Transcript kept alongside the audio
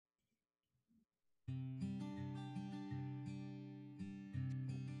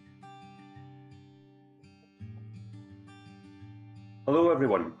Hello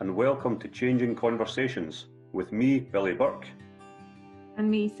everyone and welcome to Changing Conversations with me, Billy Burke. And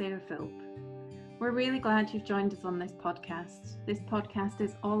me, Sarah Philp. We're really glad you've joined us on this podcast. This podcast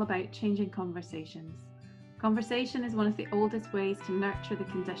is all about changing conversations. Conversation is one of the oldest ways to nurture the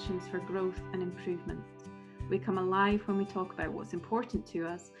conditions for growth and improvement. We come alive when we talk about what's important to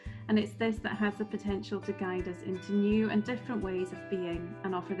us, and it's this that has the potential to guide us into new and different ways of being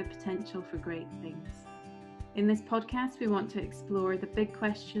and offer the potential for great things. In this podcast, we want to explore the big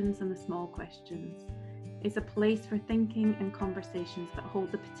questions and the small questions. It's a place for thinking and conversations that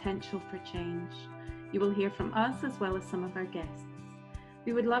hold the potential for change. You will hear from us as well as some of our guests.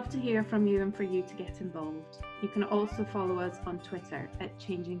 We would love to hear from you and for you to get involved. You can also follow us on Twitter at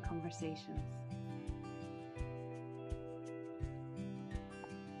Changing Conversations.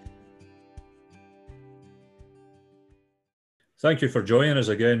 Thank you for joining us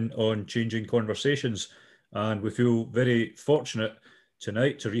again on Changing Conversations, and we feel very fortunate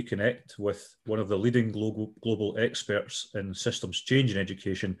tonight to reconnect with one of the leading global experts in systems change in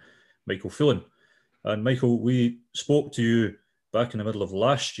education, Michael Phelan. And Michael, we spoke to you back in the middle of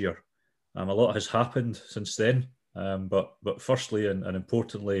last year. A lot has happened since then, but firstly and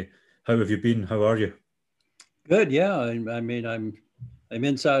importantly, how have you been? How are you? Good, yeah. I mean, I'm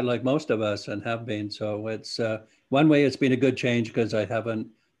inside like most of us and have been. So it's one way it's been a good change because I haven't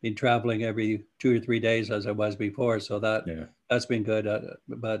been traveling every 2 or 3 days as I was before. So that's been good.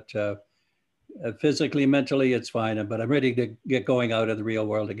 But physically, mentally, it's fine. But I'm ready to get going out of the real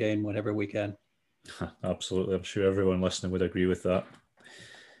world again whenever we can. Absolutely. I'm sure everyone listening would agree with that.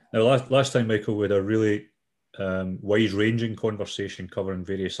 Now, last time, Michael, we had a really wide-ranging conversation covering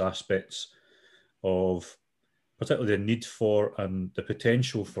various aspects of particularly the need for and the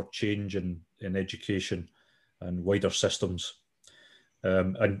potential for change in education and wider systems.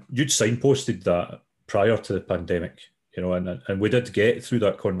 And you'd signposted that prior to the pandemic, you know, and we did get through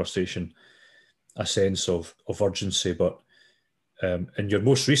that conversation a sense of urgency. But in your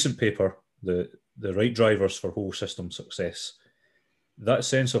most recent paper, the right drivers for whole system success, that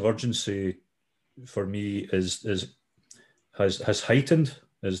sense of urgency for me has heightened.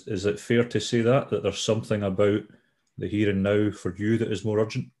 Is it fair to say that there's something about the here and now for you that is more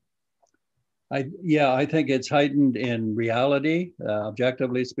urgent? I think it's heightened in reality,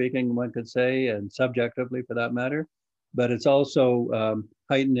 objectively speaking, one could say, and subjectively for that matter. But it's also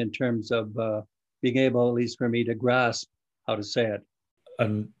heightened in terms of being able, at least for me, to grasp how to say it.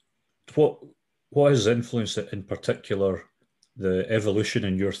 And what has influenced it in particular, the evolution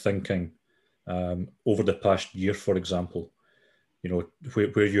in your thinking over the past year, for example? You know,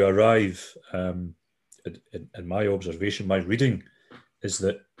 where you arrive, in my observation, my reading, is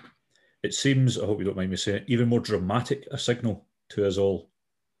that it seems, I hope you don't mind me saying, even more dramatic a signal to us all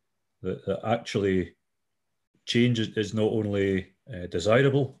that actually change is not only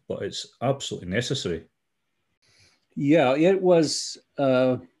desirable, but it's absolutely necessary. Yeah, it was,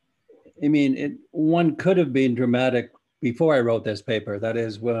 one could have been dramatic before I wrote this paper. That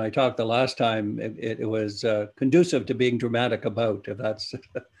is, when I talked the last time, it was conducive to being dramatic about, if that's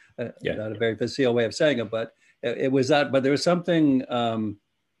not a very facile way of saying it, but it was that. But there was something,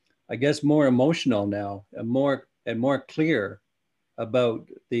 I guess, more emotional now, and more clear about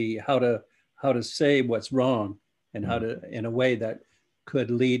how to say what's wrong, and how to, in a way that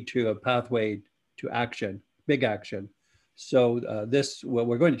could lead to a pathway to action, big action. So what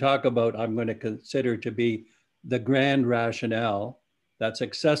we're going to talk about, I'm going to consider to be the grand rationale that's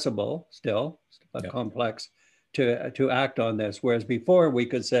accessible still, but complex, to act on this. Whereas before we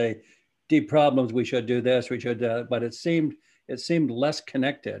could say, deep problems, we should do this, we should, but it seemed less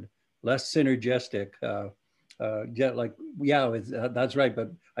connected, less synergistic. That's right.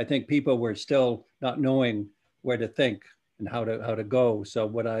 But I think people were still not knowing where to think and how to go. So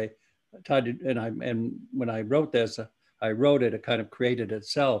what I tried to, and when I wrote this, I wrote it kind of created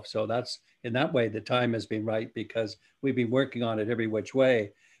itself. So that's, in that way, the time has been right because we've been working on it every which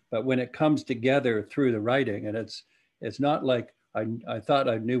way. But when it comes together through the writing, and it's not like I thought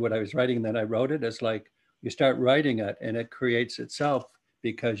I knew what I was writing and then I wrote it. It's like you start writing it and it creates itself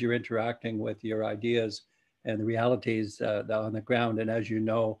because you're interacting with your ideas and the realities on the ground. And as you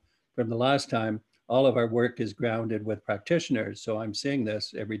know, from the last time, all of our work is grounded with practitioners. So I'm seeing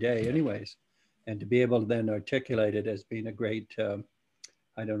this every day anyways. And to be able to then articulate it has been a great, to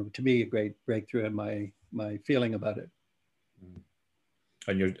me, a great breakthrough in my feeling about it.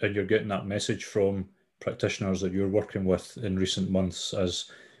 And you're getting that message from practitioners that you're working with in recent months as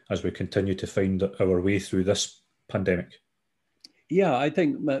we continue to find our way through this pandemic. Yeah, I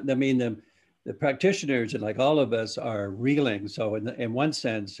think, the practitioners, like all of us, are reeling. So in one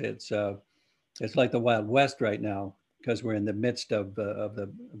sense, it's like the Wild West right now. because we're in the midst of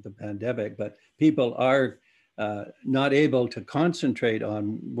the pandemic, but people are not able to concentrate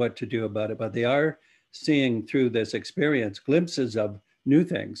on what to do about it, but they are seeing through this experience glimpses of new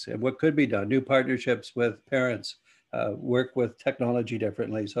things and what could be done, new partnerships with parents, work with technology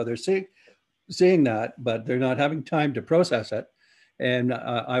differently. So they're seeing that, but they're not having time to process it. And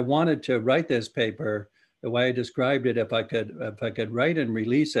I wanted to write this paper the way I described it. If I could write and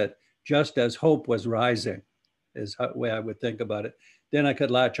release it just as hope was rising, is the way I would think about it. Then I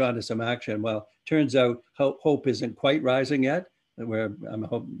could latch on to some action. Well, turns out hope isn't quite rising yet.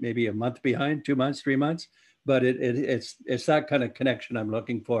 I'm maybe a month behind, 2 months, 3 months. But it's that kind of connection I'm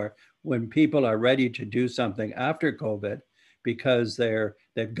looking for when people are ready to do something after COVID, because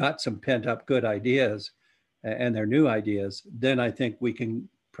they've got some pent up good ideas and they're new ideas. Then I think we can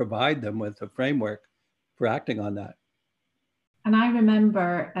provide them with a framework for acting on that. And I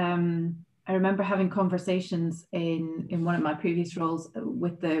remember having conversations in one of my previous roles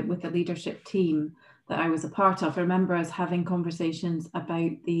with the leadership team that I was a part of. I remember us having conversations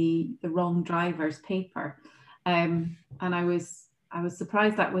about the Wrong Drivers paper, and I was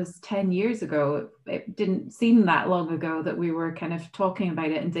surprised that was 10 years ago. It didn't seem that long ago that we were kind of talking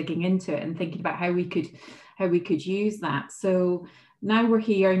about it and digging into it and thinking about how we could use that. So now we're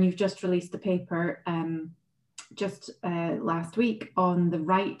here, and you've just released a paper last week on the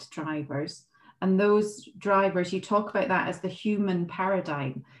right drivers. And those drivers, you talk about that as the human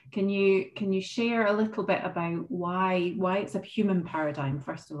paradigm. Can you share a little bit about why it's a human paradigm,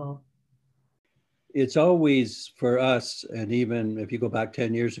 first of all? It's always for us, and even if you go back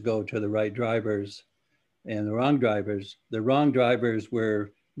 10 years ago to the right drivers and the wrong drivers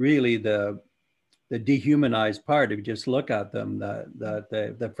were really the dehumanized part. If you just look at them,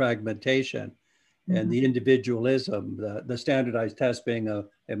 the fragmentation and the individualism, the standardized test being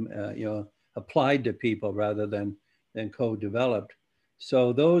applied to people rather than co-developed.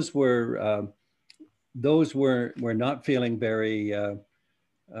 So those were not feeling very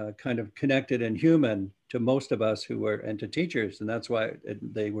kind of connected and human to most of us and to teachers, and that's why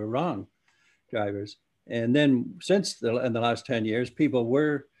they were wrong drivers. And then in the last 10 years, people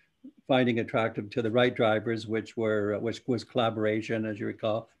were finding attractive to the right drivers, which was collaboration, as you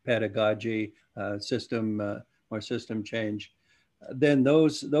recall, pedagogy, more system change. Then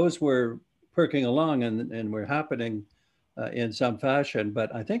those were perking along and were happening in some fashion.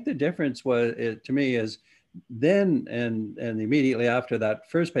 But I think the difference to me is then and immediately after that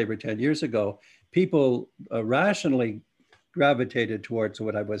first paper 10 years ago, people rationally gravitated towards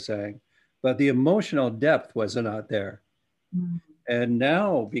what I was saying, but the emotional depth was not there. And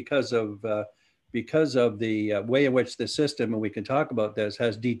now, because of the way in which the system, and we can talk about this,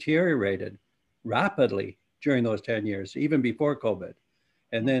 has deteriorated rapidly during those 10 years, even before COVID,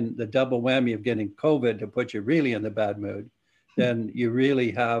 and then the double whammy of getting COVID to put you really in the bad mood, then you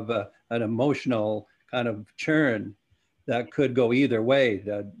really have an emotional kind of churn that could go either way,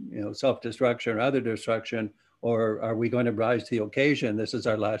 self-destruction or other destruction, or are we going to rise to the occasion? This is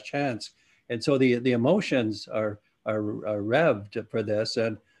our last chance. And so the emotions are revved for this.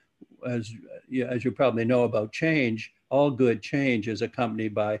 And as you probably know about change, all good change is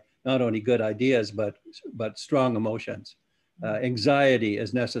accompanied by not only good ideas, but strong emotions. Anxiety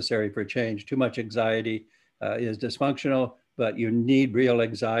is necessary for change. Too much anxiety is dysfunctional, but you need real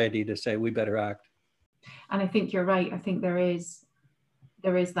anxiety to say, we better act. And I think you're right. I think there is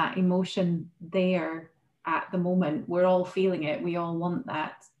that emotion there at the moment. We're all feeling it. We all want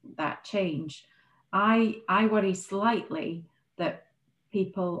that change. I worry slightly that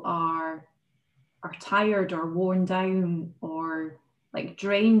people are tired or worn down or like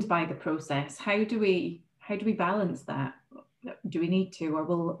drained by the process. How do we balance that? Do we need to, or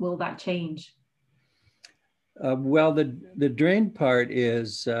will that change? Well, the drained part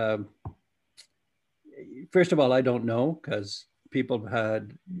is, first of all, I don't know, because people have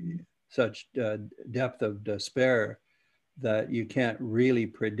had such depth of despair that you can't really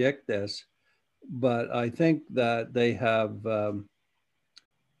predict this. But I think that they have,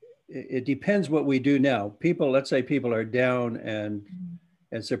 it depends what we do now. Let's say people are down and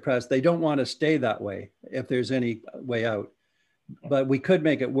suppressed. They don't want to stay that way if there's any way out. But we could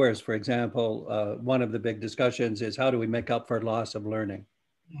make it worse. For example, one of the big discussions is how do we make up for loss of learning?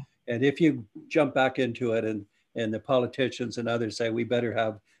 Yeah. And if you jump back into it and the politicians and others say we better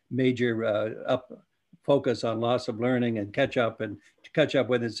have major focus on loss of learning and catch up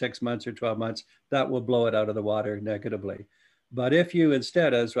within 6 months or 12 months, that will blow it out of the water negatively. But if you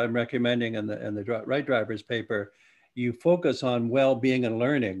instead, as I'm recommending in the Right Drivers paper, you focus on well-being and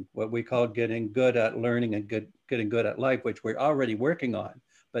learning, what we call getting good at learning and getting good at life, which we're already working on.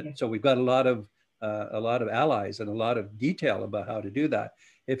 But so we've got a lot of a lot of allies and a lot of detail about how to do that.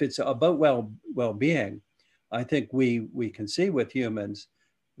 If it's about well-being, I think we can see with humans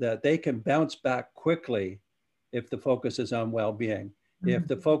that they can bounce back quickly if the focus is on well-being. Mm-hmm. If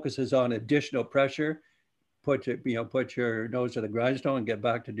the focus is on additional pressure, put your nose to the grindstone and get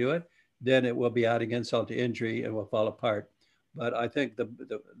back to do it, then it will be adding insult to injury and will fall apart. But I think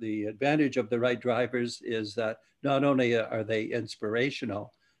the advantage of the right drivers is that not only are they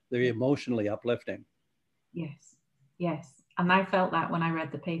inspirational, they're emotionally uplifting. Yes, yes. And I felt that when I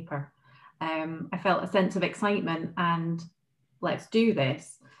read the paper. I felt a sense of excitement and let's do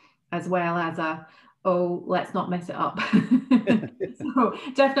this, as well as oh, let's not mess it up. So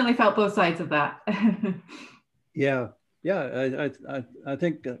definitely felt both sides of that. Yeah. I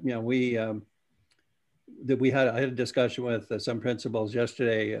think I had a discussion with some principals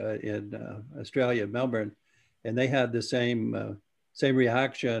yesterday in Australia, Melbourne, and they had the same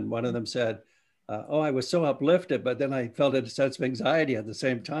reaction. One of them said, "Oh, I was so uplifted, but then I felt a sense of anxiety at the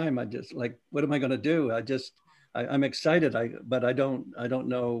same time. I just like, what am I going to do? I'm excited, but I don't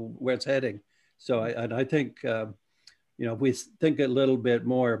know where it's heading." So I think if we think a little bit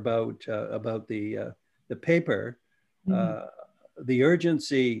more about the paper, the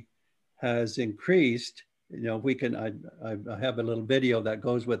urgency has increased. We can. I have a little video that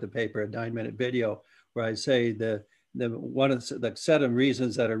goes with the paper, a 9-minute video, where I say the one of the set of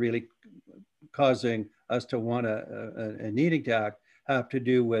reasons that are really causing us to want and needing to act have to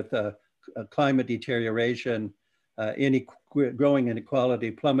do with climate deterioration, growing inequality,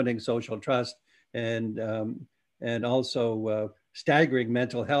 plummeting social trust, and also staggering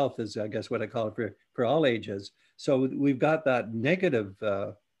mental health is, I guess, what I call it for all ages. So we've got that negative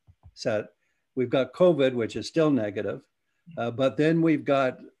set. We've got COVID, which is still negative, but then we've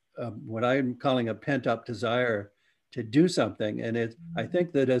got what I'm calling a pent-up desire to do something. And I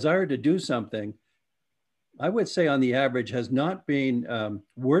think the desire to do something, I would say on the average, has not been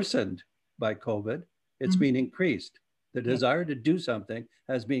worsened by COVID. It's been increased. The desire to do something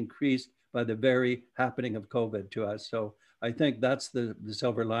has been increased by the very happening of COVID to us. So I think that's the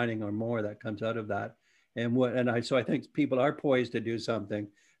silver lining or more that comes out of that. So I think people are poised to do something,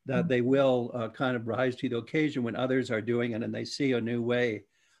 that they will kind of rise to the occasion when others are doing it and they see a new way,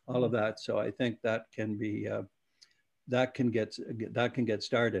 all of that. So I think that can be, that can get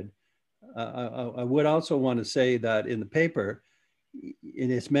started. I would also want to say that in the paper,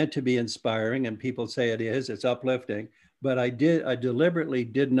 it's meant to be inspiring, and people say it is, it's uplifting, but I deliberately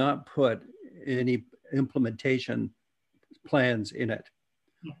did not put any implementation plans in it.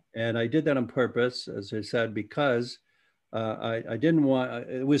 Yeah. And I did that on purpose, as I said, because I didn't want,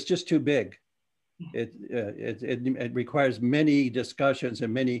 it was just too big. Yeah. It requires many discussions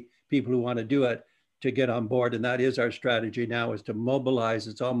and many people who want to do it to get on board. And that is our strategy now, is to mobilize.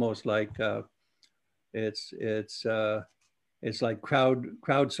 It's almost like, it's like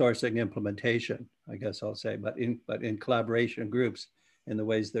crowdsourcing implementation, I guess I'll say, but in collaboration groups in the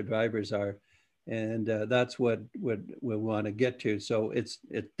ways the drivers are. And that's what we want to get to. So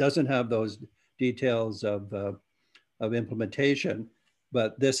it doesn't have those details of implementation,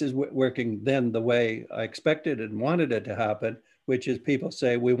 but this is working then the way I expected and wanted it to happen, which is people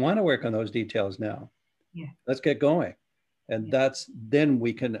say, we want to work on those details now. Yeah. Let's get going. And then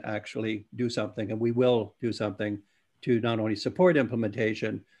we can actually do something, and we will do something to not only support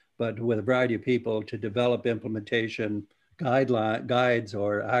implementation, but with a variety of people to develop implementation guides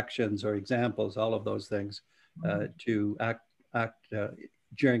or actions or examples, all of those things to act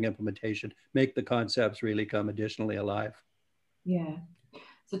during implementation, make the concepts really come additionally alive. Yeah.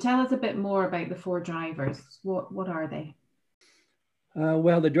 So tell us a bit more about the 4 drivers. What are they?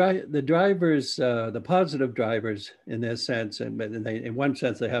 Well, the drivers, the positive drivers in this sense, and in one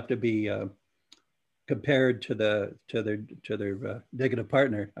sense, they have to be compared to their negative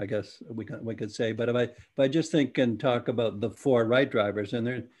partner, I guess we could say. But if I just think and talk about the 4 right drivers,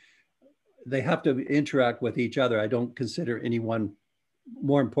 and they have to interact with each other. I don't consider any one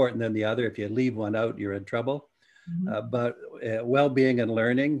more important than the other. If you leave one out, you're in trouble. Mm-hmm. But well-being and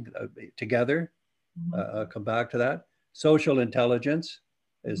learning together, I'll come back to that. Social intelligence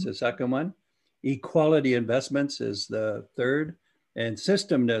is the second one. Equality investments is the third. And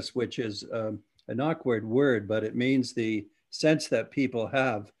systemness, which is an awkward word, but it means the sense that people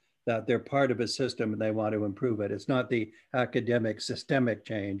have that they're part of a system and they want to improve it. It's not the academic systemic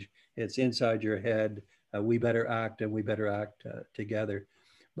change. It's inside your head. We better act, and we better act together.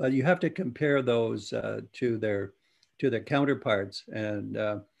 But you have to compare those to their counterparts, and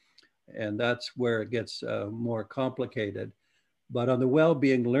that's where it gets more complicated. But on the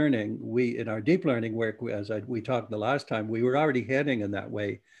well-being learning, in our deep learning work, as we talked the last time, we were already heading in that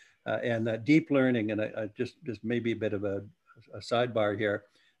way. and that deep learning, and I just maybe a bit of a sidebar here,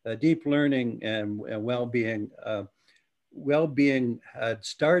 deep learning and well-being. Well-being had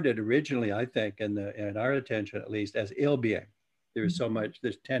started originally, I think, in our attention at least, as ill-being. There was so much,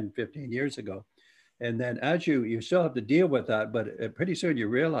 this 10, 15 years ago. And then as you still have to deal with that, but pretty soon you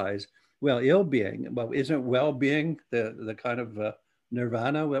realize, well, ill-being, well, isn't well-being the kind of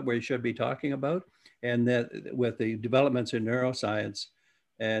nirvana that we should be talking about? And that with the developments in neuroscience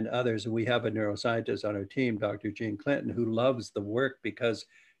and others, we have a neuroscientist on our team, Dr. Jean Clinton, who loves the work because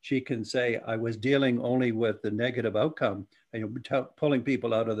she can say, I was dealing only with the negative outcome, pulling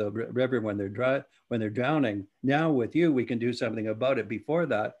people out of the river when they're drowning. Now with you, we can do something about it before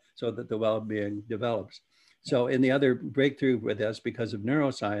that so that the well-being develops. So in the other breakthrough with this, because of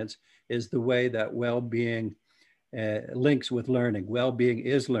neuroscience, is the way that well-being links with learning. Well-being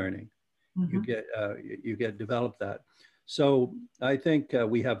is learning. You get develop that. So I think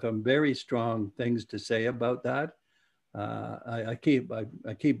we have some very strong things to say about that. I keep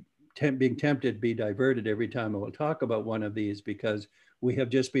being tempted to be diverted every time I will talk about one of these, because we have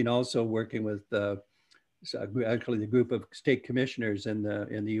just been also working with actually the group of state commissioners in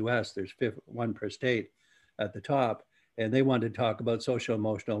the U.S. There's one per state at the top, and they want to talk about social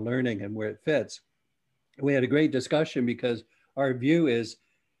emotional learning and where it fits. We had a great discussion because our view is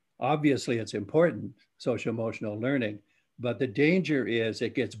obviously it's important, social emotional learning. But the danger is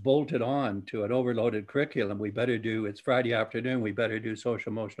it gets bolted on to an overloaded curriculum. We better do, it's Friday afternoon, we better do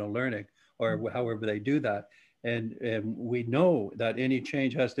social emotional learning, or however they do that. And we know that any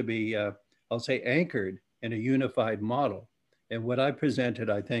change has to be, I'll say, anchored in a unified model. And what I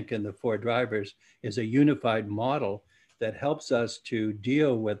presented, I think, in the 4 drivers is a unified model that helps us to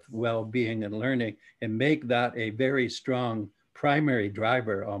deal with well-being and learning and make that a very strong primary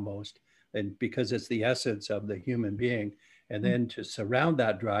driver almost, and because it's the essence of the human being. And then to surround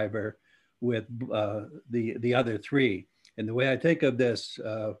that driver with the other 3. And the way I think of this,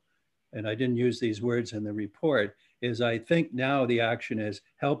 and I didn't use these words in the report, is I think now the action is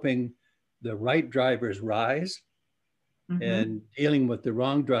helping the right drivers rise and dealing with the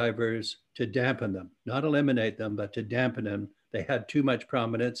wrong drivers to dampen them, not eliminate them, but to dampen them. They had too much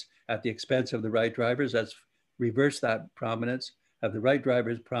prominence at the expense of the right drivers. Let's reverse that prominence, have the right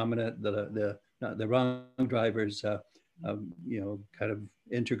drivers prominent, the wrong drivers kind of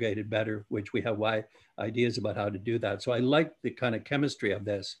integrated better, which we have ideas about how to do that. So I like the kind of chemistry of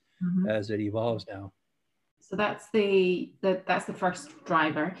this as it evolves now. So that's the first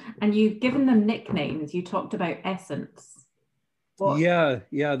driver, and you've given them nicknames. You talked about Essence. What? Yeah,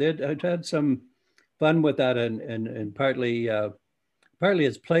 I've had some fun with that, and partly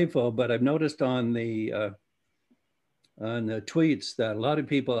it's playful, but I've noticed on the tweets that a lot of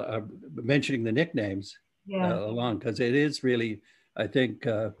people are mentioning the nicknames. Along, because it is really, I think,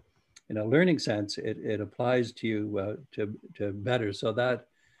 in a learning sense, it applies to you to better. So that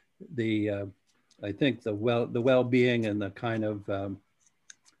I think the well-being and the kind of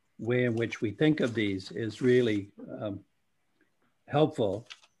way in which we think of these is really helpful.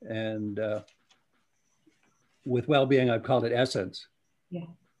 And with well-being, I've called it essence. Yeah.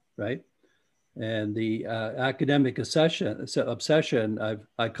 Right. And the academic obsession,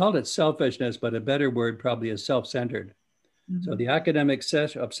 I called it selfishness, but a better word probably is self-centered. So the academic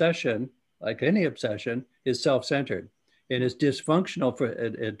obsession, like any obsession, is self-centered. And it's dysfunctional for,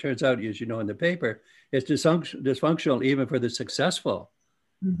 it turns out, as you know in the paper, it's dysfunctional even for the successful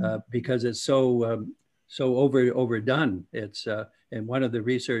because it's so overdone. It's, and one of the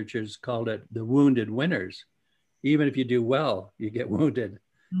researchers called it the wounded winners. Even if you do well, you get wounded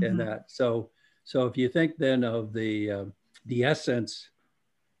in that. So if you think then of the essence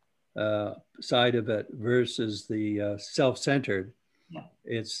side of it versus the self-centered,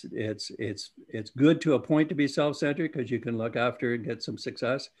 it's good to a point to be self-centered because you can look after and get some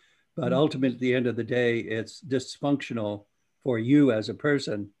success, but ultimately at the end of the day, it's dysfunctional for you as a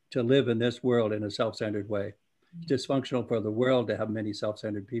person to live in this world in a self-centered way. It's dysfunctional for the world to have many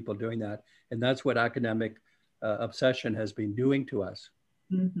self-centered people doing that, and that's what academic obsession has been doing to us.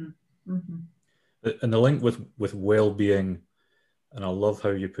 And the link with well-being, and I love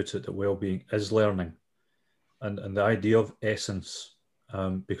how you put it, that well-being is learning, and the idea of essence,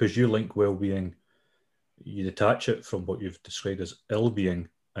 because you link well-being, you detach it from what you've described as ill-being,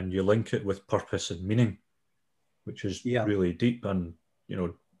 and you link it with purpose and meaning, which is really deep. And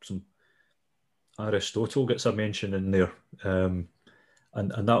some Aristotle gets a mention in there, and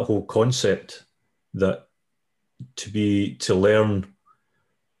that whole concept that to learn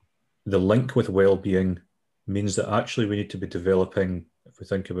the link with well-being means that actually we need to be developing, if we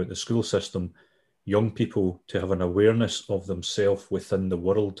think about the school system, young people to have an awareness of themselves within the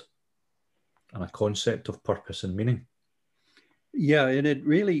world a concept of purpose and meaning. Yeah, and it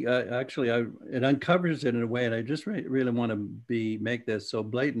really it uncovers it in a way, and I just really want to make this so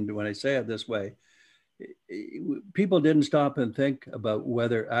blatant when I say it this way. People didn't stop and think about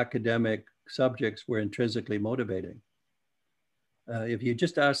whether academic subjects were intrinsically motivating. If you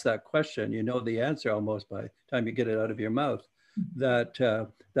just ask that question, you know the answer almost by the time you get it out of your mouth. That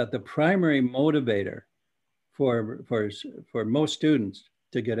the primary motivator for most students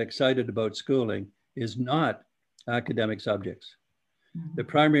to get excited about schooling is not academic subjects. The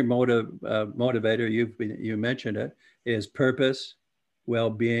primary motivator, you mentioned it, is purpose,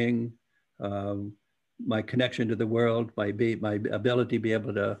 well-being, my connection to the world, my ability to be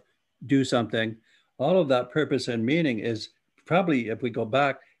able to do something. All of that purpose and meaning is probably, if we go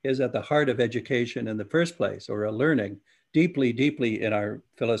back, is at the heart of education in the first place, or a learning. Deeply, deeply in our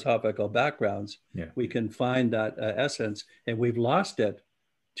philosophical backgrounds, we can find that essence, and we've lost it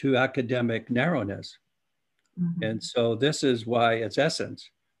to academic narrowness. And so this is why its essence,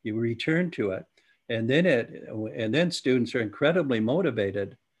 you return to it. And then students are incredibly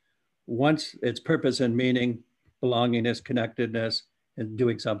motivated once its purpose and meaning, belongingness, connectedness, and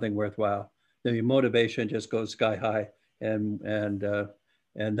doing something worthwhile. The motivation just goes sky high, and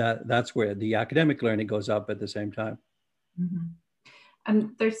that's where the academic learning goes up at the same time.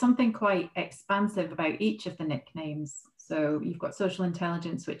 And there's something quite expansive about each of the nicknames. So you've got social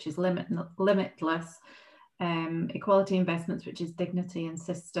intelligence, which is limitless, equality investments, which is dignity, and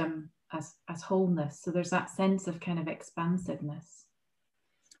system as wholeness. So there's that sense of kind of expansiveness.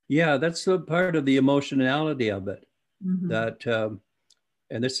 Yeah, that's the part of the emotionality of it. That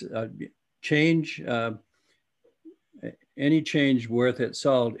and this change, any change worth its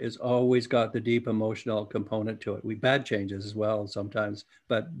salt is always got the deep emotional component to it. We bad changes as well sometimes,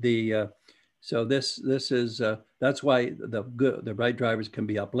 but so this is that's why the right drivers can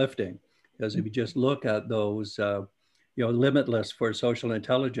be uplifting, because if you just look at those, limitless for social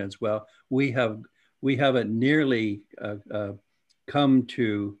intelligence, well, we haven't nearly come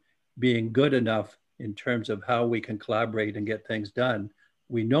to being good enough in terms of how we can collaborate and get things done.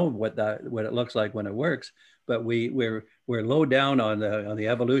 We know what it looks like when it works, but we're low down on the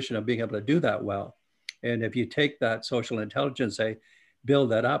evolution of being able to do that well. And if you take that social intelligence,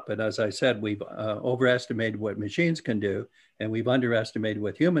 build that up, and as I said, we've overestimated what machines can do, and we've underestimated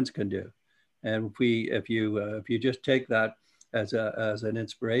what humans can do. And if you just take that as an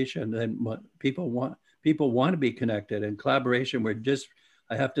inspiration, then people want to be connected, and collaboration.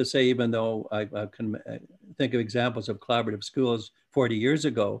 I have to say, even though I can think of examples of collaborative schools 40 years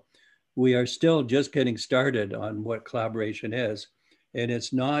ago, we are still just getting started on what collaboration is. And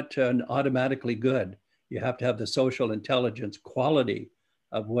it's not automatically good. You have to have the social intelligence quality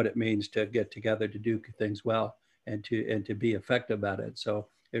of what it means to get together to do things well and to be effective at it. So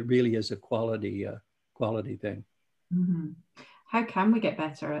it really is a quality thing. How can we get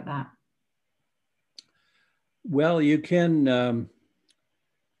better at that? Well, you can.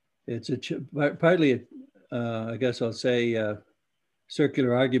 It's partly, I guess I'll say,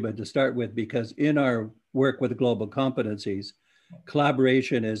 circular argument to start with, because in our work with global competencies,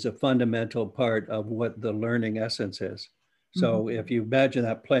 collaboration is a fundamental part of what the learning essence is. So if you imagine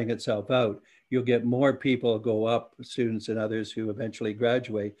that playing itself out, you'll get more people go up, students and others who eventually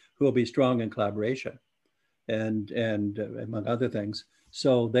graduate, who will be strong in collaboration and among other things.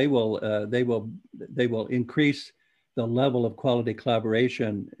 So they will increase the level of quality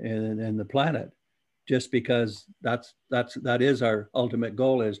collaboration in the planet, just because that is our ultimate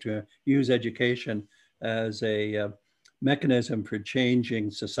goal, is to use education as a mechanism for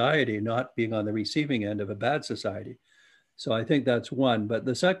changing society, not being on the receiving end of a bad society. So I think that's one. But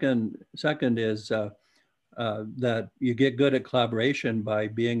the second is that you get good at collaboration by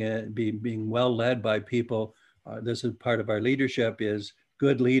being well led by people. This is part of our leadership. Is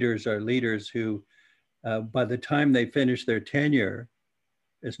good leaders are leaders who, by the time they finish their tenure,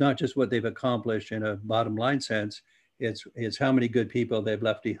 it's not just what they've accomplished in a bottom line sense. It's how many good people they've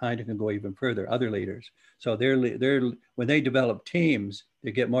left behind and can go even further, other leaders. So they're when they develop teams,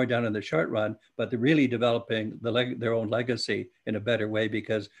 they get more done in the short run, but they're really developing their own legacy in a better way,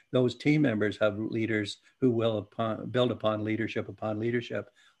 because those team members have leaders who will build upon leadership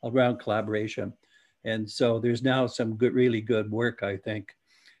around collaboration. And so there's now some really good work, I think,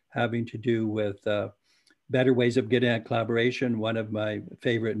 having to do with better ways of getting at collaboration. One of my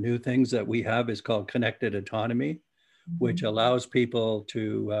favorite new things that we have is called connected autonomy, which allows people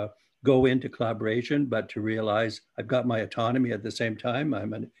to go into collaboration, but to realize I've got my autonomy at the same time.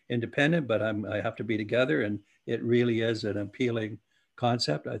 I'm an independent, but I have to be together. And it really is an appealing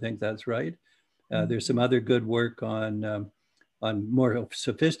concept. I think that's right. There's some other good work on on more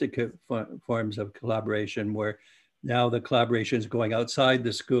sophisticated forms of collaboration, where now the collaboration is going outside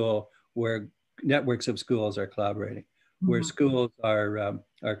the school, where networks of schools are collaborating, where schools are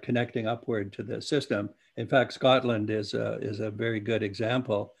connecting upward to the system. In fact, Scotland is a very good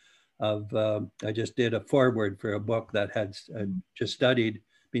example of, I just did a foreword for a book that had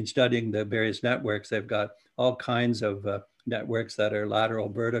been studying the various networks. They've got all kinds of networks that are lateral,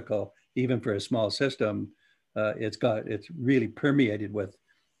 vertical, even for a small system. It's really permeated with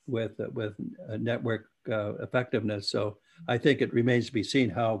network effectiveness. So I think it remains to be seen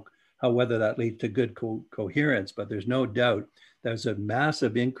how whether that leads to good coherence, but there's no doubt there's a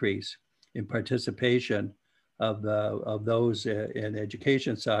massive increase in participation of those in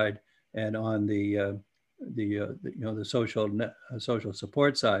education side and on the social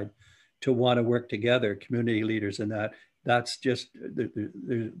support side to want to work together, community leaders, and that's just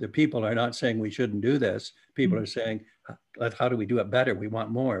the people are not saying we shouldn't do this. People are saying, how do we do it better? We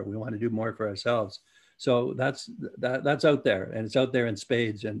want more. We want to do more for ourselves. So that's out there, and it's out there in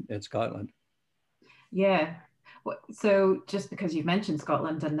spades in Scotland. Yeah. So just because you've mentioned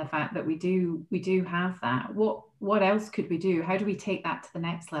Scotland and the fact that we do have that, what else could we do? How do we take that to the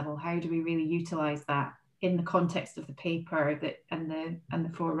next level? How do we really utilize that in the context of the paper and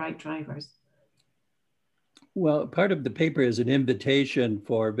the 4 right drivers? Well, part of the paper is an invitation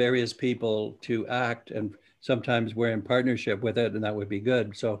for various people to act, and sometimes we're in partnership with it, and that would be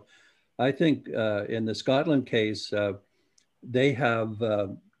good. So I think in the Scotland case, they have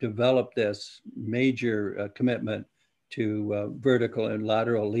developed this major commitment to vertical and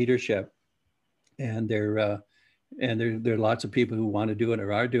lateral leadership, and there are lots of people who want to do it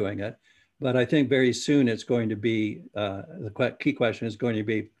or are doing it. But I think very soon it's going to be the key question is going to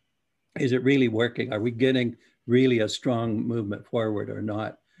be: is it really working? Are we getting really a strong movement forward or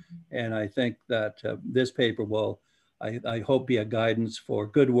not? And I think that this paper will, I hope, be a guidance for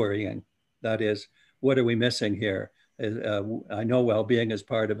good worrying. That is, what are we missing here? I know well-being is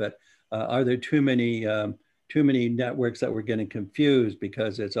part of it. Are there too many networks that we're getting confused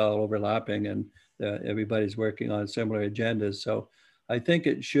because it's all overlapping and everybody's working on similar agendas? So I think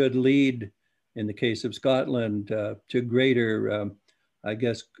it should lead, in the case of Scotland, to greater,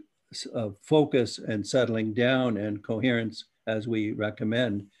 focus and settling down and coherence as we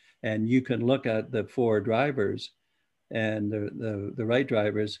recommend. And you can look at the 4 drivers and the right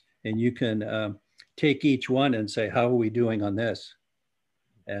drivers, and you can take each one and say, how are we doing on this?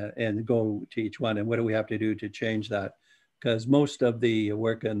 And go to each one, and what do we have to do to change that? Because most of the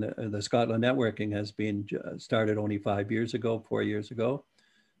work in the Scotland networking has been started only 4 years ago.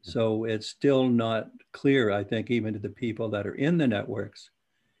 So it's still not clear, I think, even to the people that are in the networks,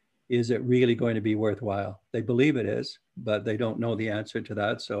 is it really going to be worthwhile? They believe it is, but they don't know the answer to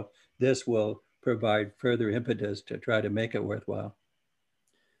that. So this will provide further impetus to try to make it worthwhile.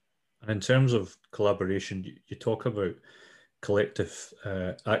 And in terms of collaboration, you talk about collective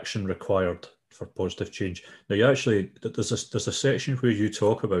action required for positive change. Now, you actually, there's a section where you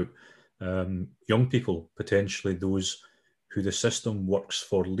talk about young people, potentially those who the system works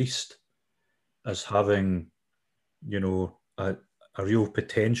for least, as having, a real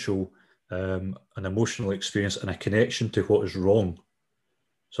potential, an emotional experience and a connection to what is wrong.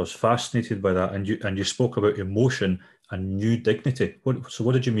 So I was fascinated by that. And you spoke about emotion and new dignity. So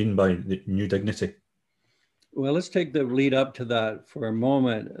what did you mean by the new dignity? Well, let's take the lead up to that for a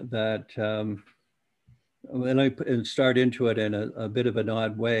moment. That, and I start into it in a bit of an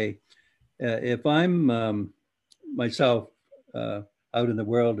odd way. If I'm myself out in the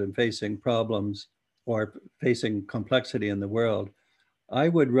world and facing problems or facing complexity in the world, I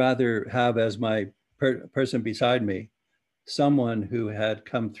would rather have as my person beside me someone who had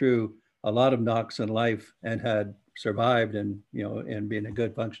come through a lot of knocks in life and had survived and being a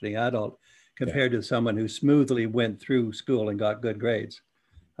good functioning adult, compared to someone who smoothly went through school and got good grades.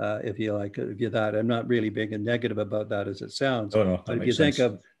 If you're that, I'm not really being negative about that as it sounds. Oh, no, but if you think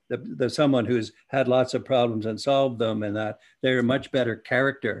of the someone who's had lots of problems and solved them, and that they're a much better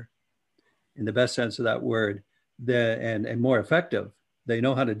character, in the best sense of that word, and more effective. They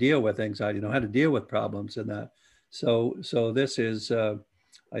know how to deal with anxiety, know how to deal with problems, and that. So this is,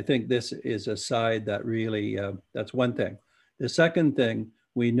 I think this is a side that really, that's one thing. The second thing,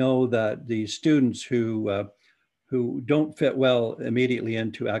 we know that the students who don't fit well immediately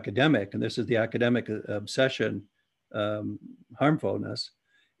into academic, and this is the academic obsession harmfulness,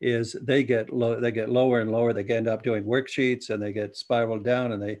 is they get lower and lower. They end up doing worksheets and they get spiraled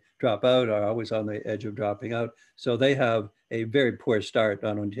down and they drop out, or are always on the edge of dropping out. So they have a very poor start,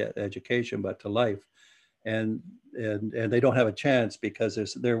 not only to education, but to life. And they don't have a chance because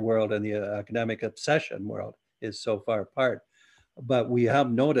their world and the academic obsession world is so far apart. But we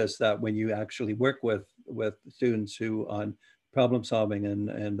have noticed that when you actually work with students who on problem solving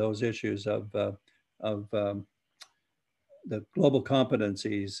and those issues of the global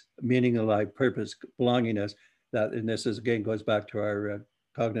competencies, meaning of life, purpose, belongingness, that, and this is again goes back to our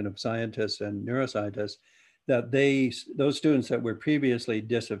cognitive scientists and neuroscientists, that those students that were previously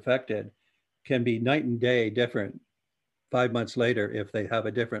disaffected can be night and day different 5 months later if they have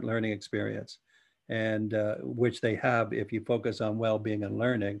a different learning experience, and which they have if you focus on well-being and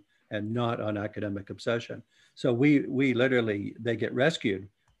learning and not on academic obsession. So we literally, they get rescued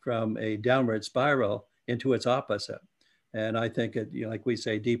from a downward spiral into its opposite. And I think it, like we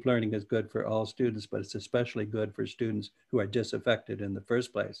say, deep learning is good for all students, but it's especially good for students who are disaffected in the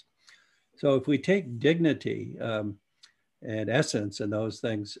first place. So if we take dignity and essence and those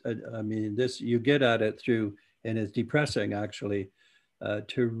things, I mean, this, you get at it through, and it's depressing actually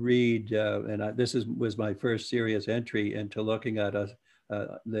to read, this was my first serious entry into looking at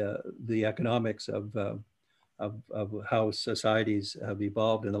the economics of how societies have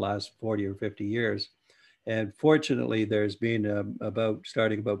evolved in the last 40 or 50 years. And fortunately, there's been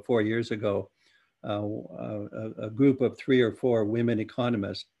starting about 4 years ago, a group of 3 or 4 women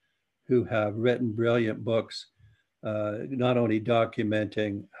economists who have written brilliant books, not only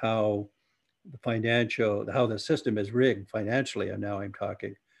documenting how the system is rigged financially, and now I'm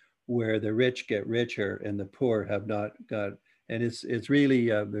talking, where the rich get richer and the poor have not got, and it's really,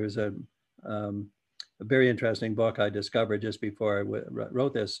 there's a very interesting book I discovered just before I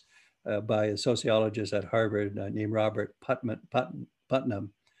wrote this, by a sociologist at Harvard named Robert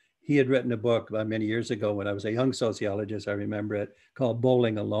Putnam. He had written a book many years ago when I was a young sociologist, I remember it, called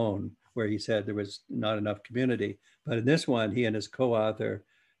Bowling Alone, where he said there was not enough community. But in this one, he and his co-author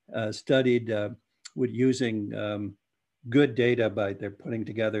studied with using good data they're putting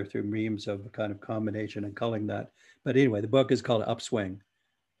together through reams of a kind of combination and culling that. But anyway, the book is called Upswing.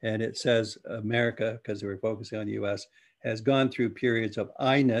 And it says America, because we're focusing on the US, has gone through periods of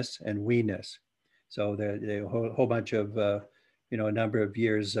I-ness and we-ness. So there are a whole bunch of, a number of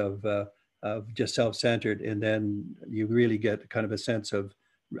years of just self-centered, and then you really get kind of a sense of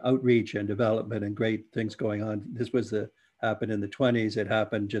outreach and development and great things going on. This happened in the 20s. It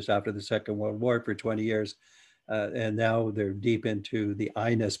happened just after the Second World War for 20 years. And now they're deep into the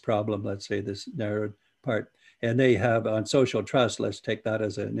I-ness problem, let's say this narrowed part. And they have on social trust, let's take that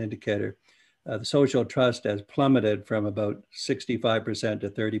as an indicator. The social trust has plummeted from about 65% to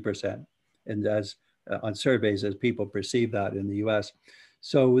 30%, and as on surveys as people perceive that in the US.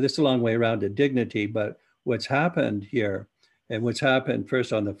 So this is a long way around to dignity, but what's happened here, and what's happened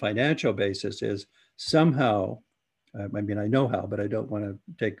first on the financial basis, is somehow, I mean, I know how, but I don't want to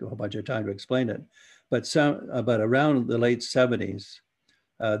take a whole bunch of time to explain it, but around the late 70s,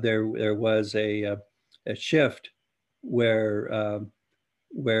 there was a shift where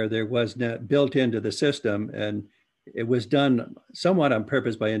there was built into the system, and it was done somewhat on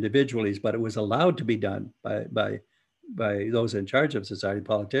purpose by individuals, but it was allowed to be done by those in charge of society,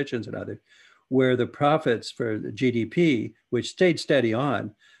 politicians and others, where the profits for the GDP, which stayed steady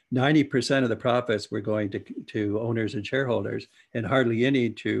on, 90% of the profits were going to owners and shareholders, and hardly any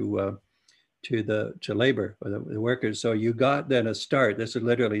to labor or the workers. So you got then a start. This is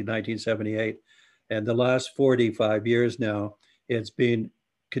literally 1978, and the last 45 years now, it's been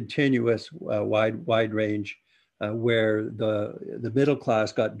continuous wide range where the middle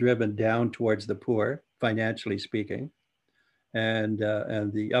class got driven down towards the poor, financially speaking, and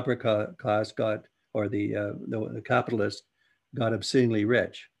the upper class got, or the capitalists got obscenely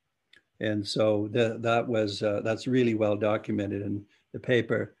rich. And so that's really well documented in the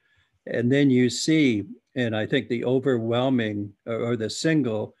paper. And then you see, and I think the overwhelming or the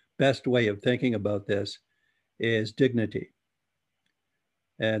single best way of thinking about this is dignity.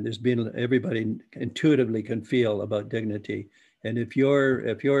 And everybody intuitively can feel about dignity. And if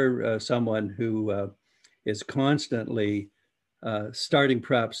you're someone who is constantly starting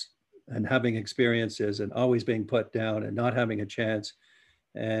preps and having experiences and always being put down and not having a chance,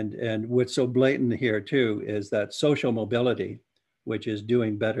 and what's so blatant here too is that social mobility, which is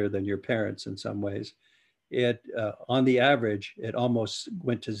doing better than your parents in some ways, on the average, it almost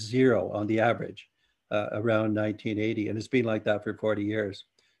went to zero on the average around 1980, and it's been like that for 40 years.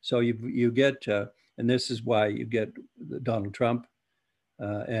 So you get, and this is why you get Donald Trump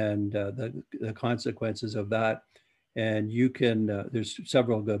and the consequences of that. And you can, there's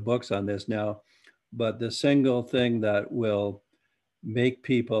several good books on this now, but the single thing that will make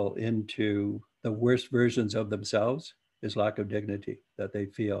people into the worst versions of themselves is lack of dignity that they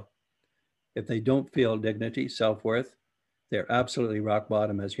feel. If they don't feel dignity, self-worth, they're absolutely rock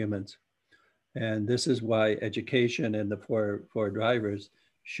bottom as humans. And this is why education and the four drivers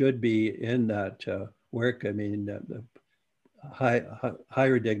should be in that work. I mean,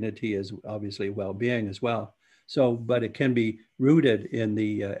 higher dignity is obviously well-being as well. So, but it can be rooted in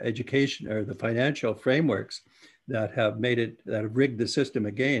the education or the financial frameworks that have made it, that have rigged the system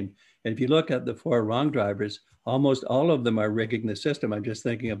again. And if you look at the four wrong drivers, almost all of them are rigging the system. I'm just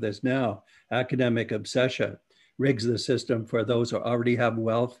thinking of this now. Academic obsession rigs the system for those who already have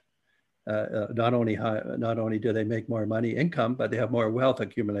wealth. Not only do they make more money income, but they have more wealth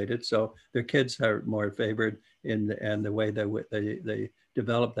accumulated. So their kids are more favored in the way that they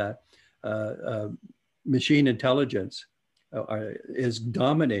develop that. Machine intelligence is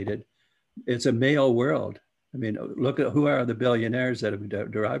dominated. It's a male world. I mean, look at who are the billionaires that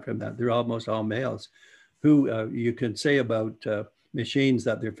have derived from that. They're almost all males. Who you can say about machines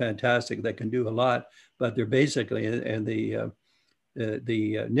that they're fantastic, they can do a lot, but they're basically, and the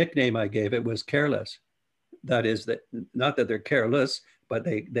nickname I gave it was careless. That is, that not that they're careless, but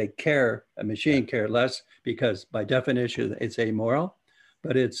they care. A machine care less because by definition it's amoral,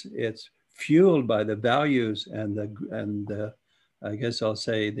 but it's fueled by the values and the I guess I'll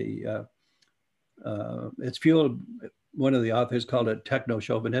say it's fueled. One of the authors called it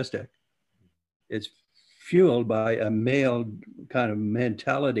techno-chauvinistic. It's fueled by a male kind of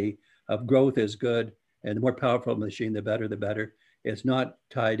mentality of growth is good, and the more powerful machine, the better, the better. It's not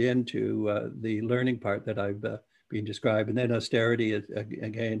tied into the learning part that I've been described. And then austerity is,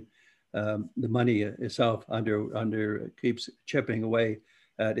 again, the money itself under keeps chipping away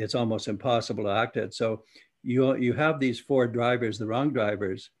at it's almost impossible to act it. So you have these four drivers, the wrong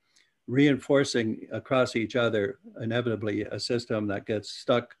drivers, reinforcing across each other, inevitably a system that gets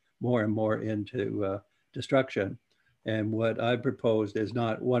stuck more and more into destruction. And what I proposed is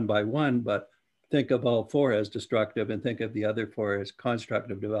not one by one, but think of all four as destructive and think of the other four as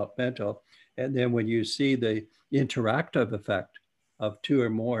constructive, developmental. And then when you see the interactive effect of two or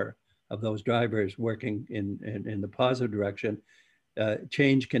more of those drivers working in the positive direction,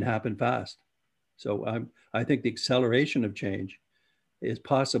 change can happen fast. So I think the acceleration of change is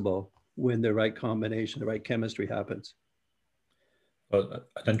possible when the right combination, the right chemistry happens. Well,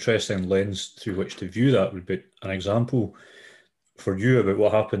 an interesting lens through which to view that would be an example for you about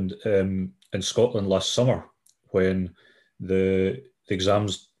what happened in Scotland last summer when the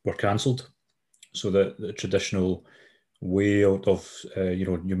exams were cancelled. So the traditional way out of,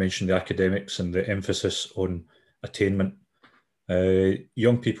 you mentioned the academics and the emphasis on attainment.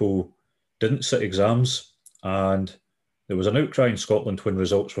 Young people didn't sit exams, and there was an outcry in Scotland when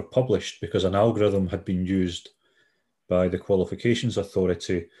results were published because an algorithm had been used by the Qualifications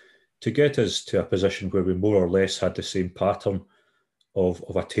Authority to get us to a position where we more or less had the same pattern of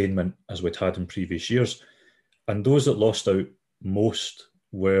attainment as we'd had in previous years. And those that lost out most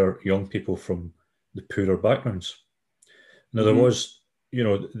were young people from the poorer backgrounds. Now, there was,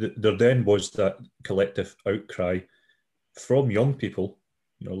 there then was that collective outcry from young people,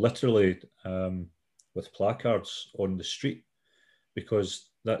 literally with placards on the street,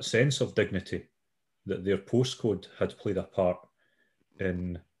 because that sense of dignity that their postcode had played a part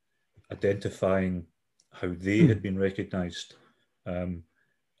in identifying how they had been recognised. And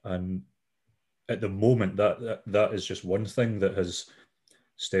at the moment, that is just one thing that has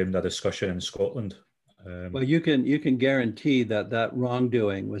stemmed a discussion in Scotland. Well, you can guarantee that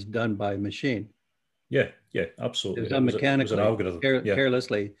wrongdoing was done by machine. Yeah, absolutely. It was done mechanically, it was an algorithm.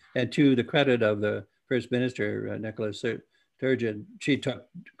 Carelessly. And to the credit of the First Minister, Nicola Sturgeon, she took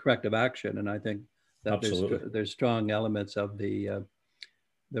corrective action. And I think that there's strong elements of the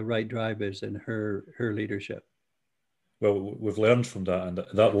right drivers in her leadership. Well, we've learned from that, and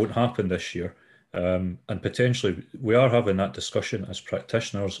that won't happen this year. And potentially, we are having that discussion as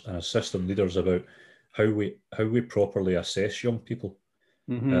practitioners and as system leaders about how we properly assess young people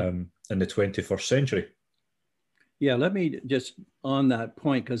in the 21st century. Yeah, let me just on that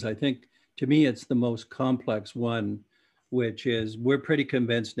point, because I think to me it's the most complex one, which is we're pretty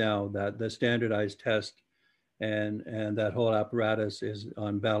convinced now that the standardized test and that whole apparatus is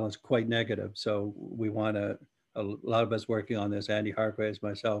on balance quite negative. So we want a lot of us working on this, Andy Hargraves,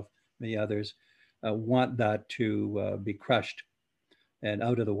 myself, many others, want that to be crushed and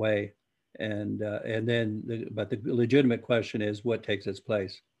out of the way. And then, but the legitimate question is what takes its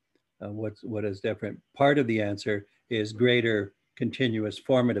place? What is different? Part of the answer is greater continuous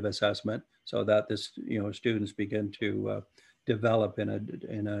formative assessment, so that this students begin to develop in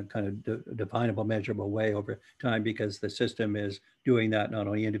a kind of definable, measurable way over time, because the system is doing that, not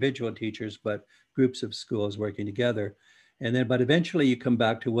only individual teachers, but groups of schools working together. And then, but eventually you come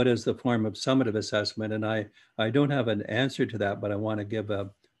back to what is the form of summative assessment. And I don't have an answer to that, but I want to give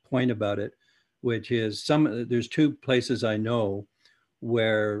a point about it. which is there's two places I know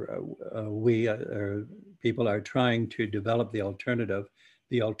where people are trying to develop the alternative.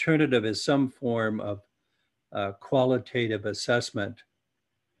 The alternative is some form of qualitative assessment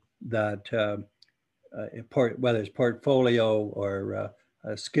that, whether it's portfolio or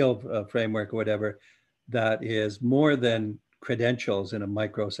a skill framework or whatever, that is more than credentials in a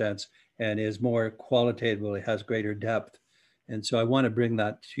micro sense and is more qualitatively, has greater depth. And so I want to bring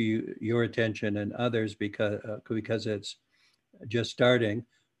that to your attention and others because it's just starting.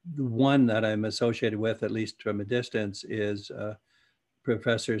 The one that I'm associated with, at least from a distance, is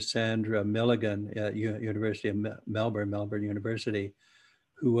Professor Sandra Milligan at University of Melbourne University,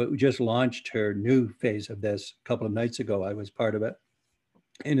 who just launched her new phase of this a couple of nights ago. I was part of it.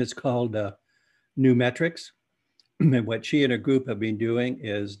 And it's called New Metrics. And what she and her group have been doing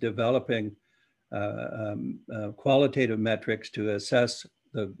is developing qualitative metrics to assess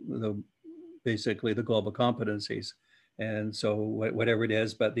basically the global competencies. And so whatever it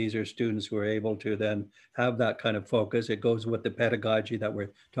is, but these are students who are able to then have that kind of focus. It goes with the pedagogy that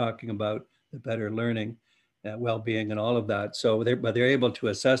we're talking about, the better learning, well-being, and all of that. So they're able to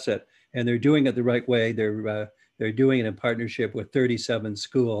assess it, and they're doing it the right way. They're doing it in partnership with 37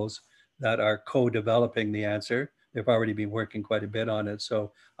 schools that are co-developing the answer. They've already been working quite a bit on it.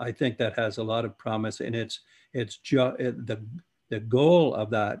 So I think that has a lot of promise, and the goal of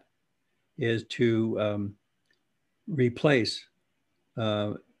that is to replace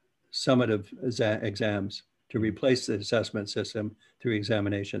summative exams, to replace the assessment system through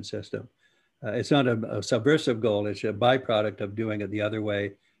examination system. It's not a subversive goal, it's a byproduct of doing it the other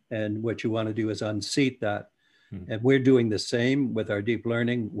way. And what you want to do is unseat that. And we're doing the same with our deep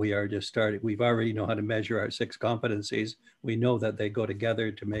learning. We are just starting. We've already know how to measure our 6 competencies. We know that they go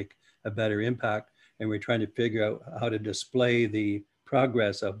together to make a better impact. And we're trying to figure out how to display the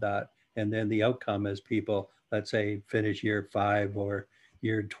progress of that. And then the outcome as people, let's say, finish year 5 or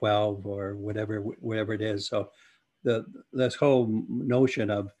year 12 or whatever it is. So this whole notion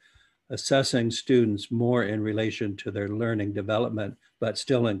of assessing students more in relation to their learning development, but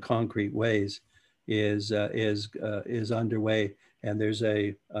still in concrete ways, is underway. And there's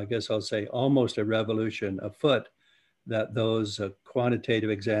I guess I'll say, almost a revolution afoot, that those quantitative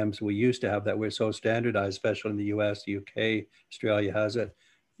exams we used to have that were so standardized, especially in the US, the UK, Australia has it,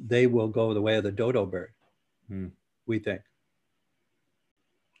 they will go the way of the dodo bird, we think.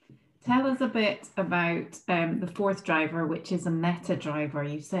 Tell us a bit about the fourth driver, which is a meta driver.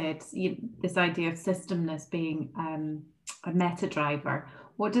 You said this idea of systemness being a meta driver.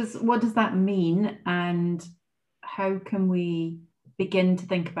 What does that mean, and how can we begin to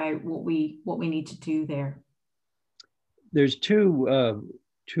think about what we need to do there? There's two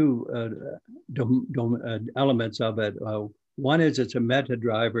elements of it. One is it's a meta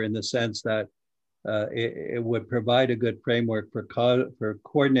driver in the sense that it would provide a good framework for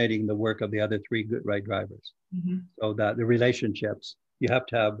coordinating the work of the other 3 good right drivers. So that the relationships, you have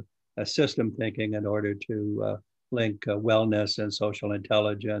to have a system thinking in order to link wellness and social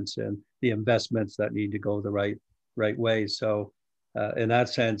intelligence and the investments that need to go the right way. So in that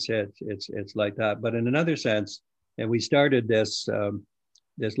sense, it's like that. But in another sense, and we started this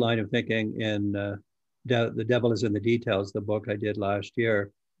line of thinking in The Devil is in the Details, the book I did last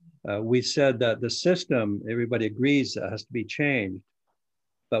year. We said that the system, everybody agrees, has to be changed,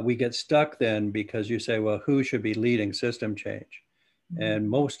 but we get stuck then because you say, well, who should be leading system change? And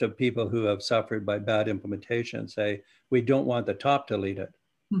most of people who have suffered by bad implementation say, we don't want the top to lead it.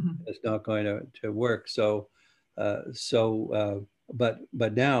 It's not going to work. So, but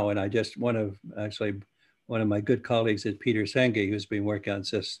now, and I just one of my good colleagues is Peter Senge, who's been working on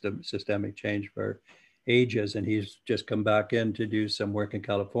systemic change for ages, and he's just come back in to do some work in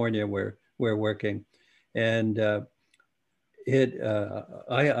California where we're working. And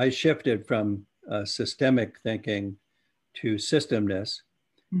I shifted from systemic thinking to systemness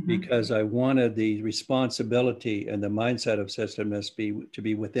because I wanted the responsibility and the mindset of systemness to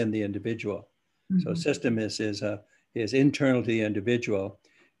be within the individual. So systemness is internal to the individual,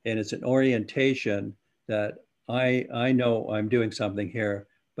 and it's an orientation that I know I'm doing something here,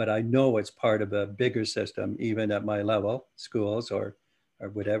 but I know it's part of a bigger system, even at my level, schools or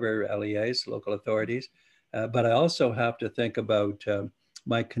whatever, LEAs, local authorities. But I also have to think about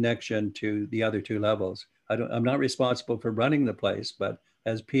my connection to the other 2 levels. I'm not responsible for running the place, but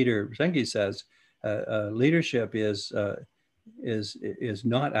as Peter Senge says, leadership is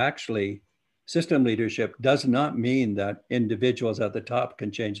not actually, system leadership does not mean that individuals at the top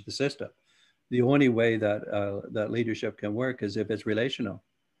can change the system. The only way that leadership can work is if it's relational.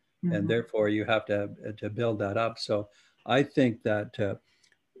 And therefore you have to build that up. So I think that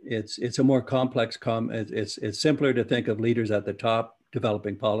it's a more complex, it's simpler to think of leaders at the top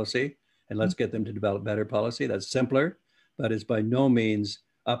developing policy, and let's get them to develop better policy. That's simpler, but it's by no means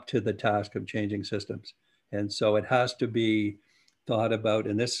up to the task of changing systems. And so it has to be thought about.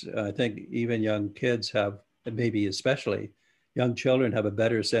 And this, I think even young kids have, and maybe especially young children, have a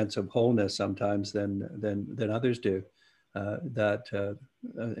better sense of wholeness sometimes than others do,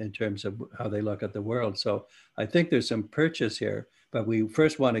 in terms of how they look at the world. So I think there's some purchase here, but we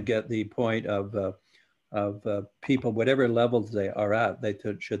first want to get the point of people, whatever levels they are at, they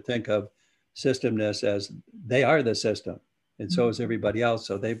should think of systemness as they are the system, and so is everybody else.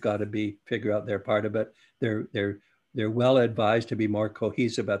 So they've got to figure out their part of it. They're well advised to be more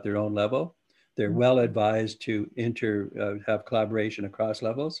cohesive at their own level. They're well advised to have collaboration across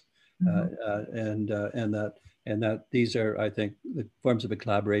levels, and that these are, I think, the forms of a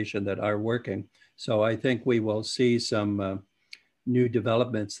collaboration that are working. So I think we will see some new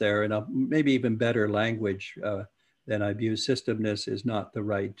developments there, and maybe even better language than I've used. Systemness is not the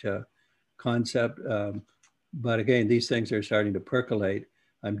right concept, but again, these things are starting to percolate.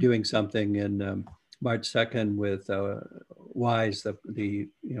 I'm doing something in March 2nd with WISE, the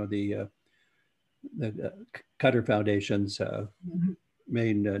Qatar Foundation's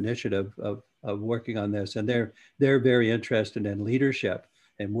main initiative of working on this, and they're very interested in leadership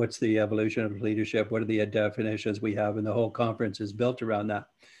and what's the evolution of leadership, what are the definitions we have, and the whole conference is built around that.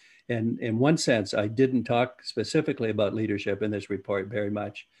 And in one sense, I didn't talk specifically about leadership in this report very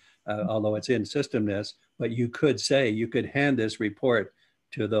much, although it's in systemness, but you could hand this report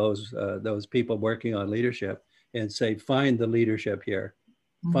to those people working on leadership and say, find the leadership here,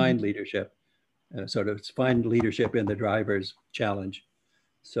 find leadership, sort of find leadership in the driver's challenge.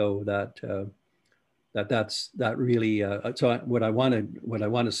 So that really, so what I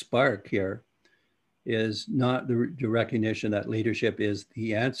want to spark here is not the recognition that leadership is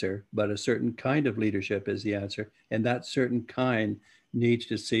the answer, but a certain kind of leadership is the answer. And that certain kind needs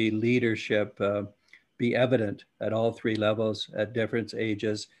to see leadership be evident at all three levels at different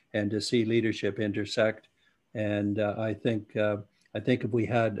ages, and to see leadership intersect. And I think if we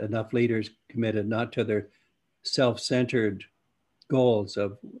had enough leaders committed not to their self-centered goals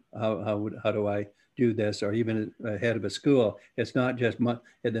of how do I do this, or even head of a school, it's not just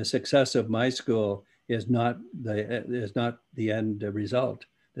the success of my school is not the end result.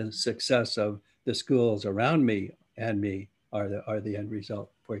 The success of the schools around me and me are the end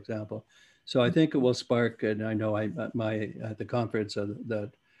result, for example. So I think it will spark, and I know at the conference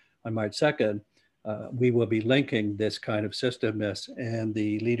that on March 2nd, we will be linking this kind of systemness and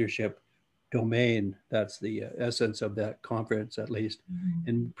the leadership domain. That's the essence of that conference, at least,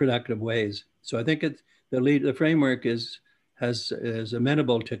 in productive ways. So I think the framework is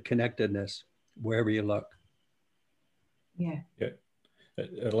amenable to connectedness wherever you look. Yeah.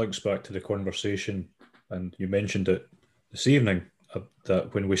 It links back to the conversation, and you mentioned it this evening,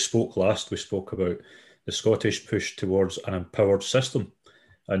 that when we spoke last, we spoke about the Scottish push towards an empowered system,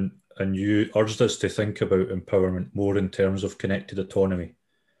 and you urged us to think about empowerment more in terms of connected autonomy,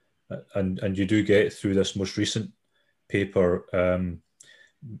 and you do get through this most recent paper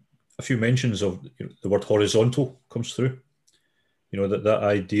a few mentions of the word horizontal comes through. That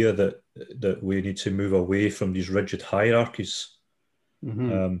idea that we need to move away from these rigid hierarchies.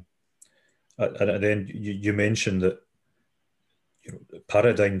 And then you mentioned that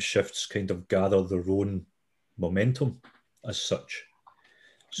paradigm shifts kind of gather their own momentum as such.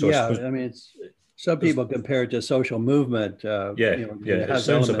 So yeah, I mean, some people compare it to social movement. It has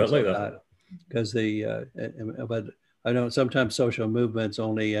sounds a bit like that. Because but I know sometimes social movements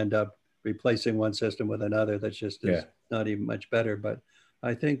only end up replacing one system with another. That's just is not even much better. But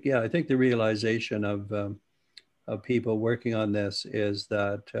I think the realization of people working on this is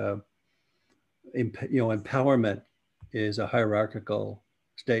that empowerment is a hierarchical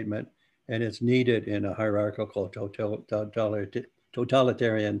statement, and it's needed in a hierarchical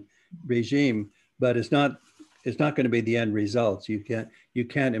totalitarian regime. But it's not going to be the end results. You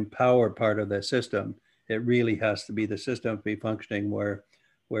can't empower part of the system. It really has to be the system be functioning where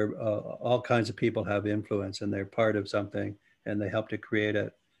all kinds of people have influence, and they're part of something, and they help to create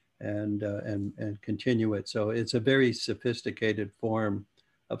it and continue it. So it's a very sophisticated form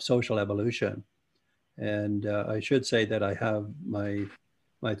of social evolution. And I should say that I have my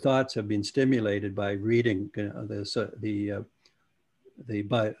thoughts have been stimulated by reading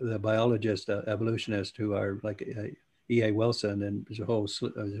the biologist, evolutionists who are like E.A. Wilson, and there's a whole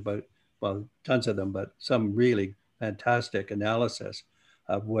about, well, tons of them, but some really fantastic analysis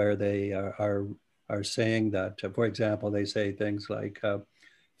of where they are saying that, for example, they say things like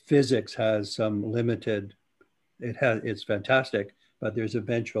physics has some limited, it's fantastic, but there's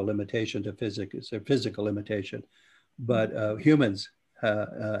eventual limitation to physics. It's a physical limitation. But humans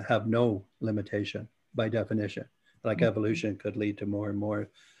have no limitation by definition. Like evolution could lead to more and more.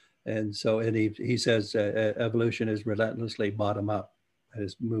 And so, and he says evolution is relentlessly bottom up, that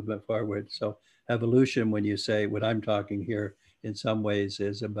is movement forward. So evolution, when you say what I'm talking here, in some ways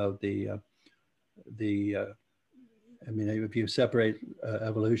is about I mean, if you separate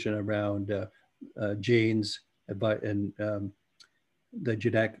evolution around genes and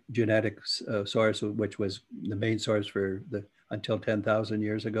the genetic source, which was the main source for until 10,000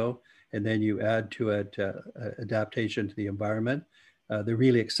 years ago, and then you add to it adaptation to the environment. The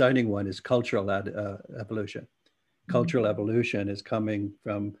really exciting one is cultural evolution. Cultural evolution is coming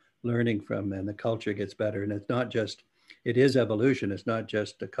from learning from, and the culture gets better. And it's not just, it is evolution. It's not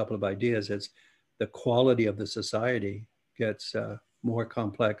just a couple of ideas. It's the quality of the society gets more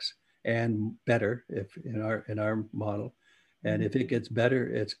complex and better if in our model. And if it gets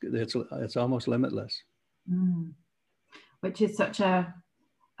better, it's almost limitless. Which is such a,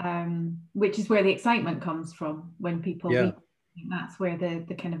 which is where the excitement comes from when people read. That's where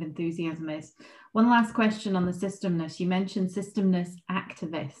the kind of enthusiasm is. One last question on the systemness. You mentioned systemness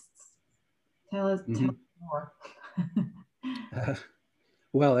activists. Tell us more.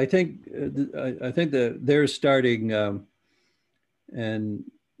 Well, I think that they're starting, and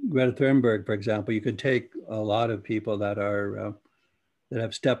Greta Thunberg, for example, you could take a lot of people that are that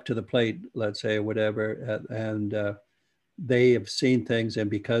have stepped to the plate, let's say, whatever, and they have seen things, and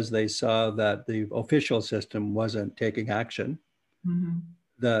because they saw that the official system wasn't taking action,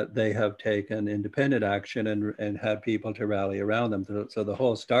 that they have taken independent action and had people to rally around them. So the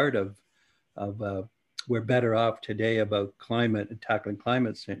whole start of we're better off today about climate and tackling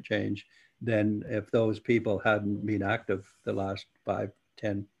climate change than if those people hadn't been active the last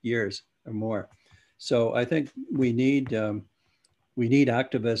 5-10 years or more. So I think we need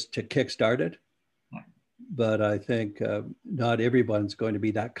activists to kickstart it. But I think not everyone's going to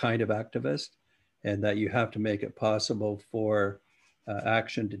be that kind of activist, and that you have to make it possible for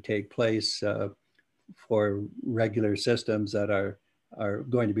action to take place for regular systems that are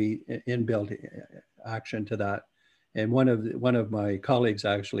going to be inbuilt action to that. And one of my colleagues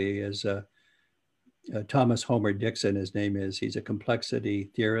actually is Thomas Homer Dixon. His name is. He's a complexity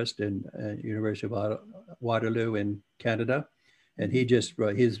theorist in University of Waterloo in Canada, and he's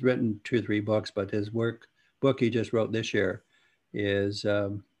written 2 or 3 books, but his book he just wrote this year is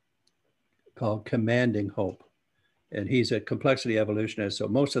called Commanding Hope. And he's a complexity evolutionist. So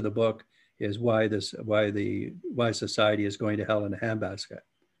most of the book is why society is going to hell in a handbasket.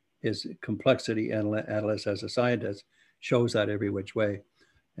 His complexity analyst as a scientist shows that every which way.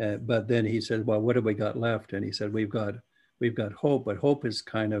 But then he said, well, what have we got left? And he said, we've got hope, but hope is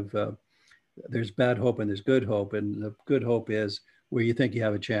kind of, there's bad hope and there's good hope. And the good hope is where you think you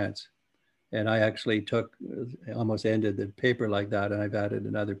have a chance. And I actually almost ended the paper like that, and I've added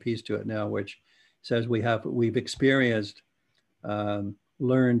another piece to it now, which says we've experienced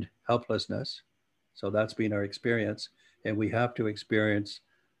learned helplessness. So that's been our experience, and we have to experience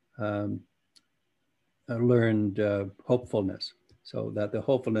learned hopefulness. So that the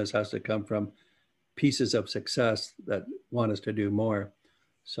hopefulness has to come from pieces of success that want us to do more.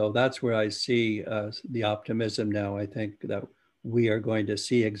 So that's where I see the optimism now. I think that we are going to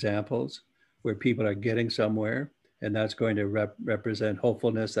see examples where people are getting somewhere, and that's going to represent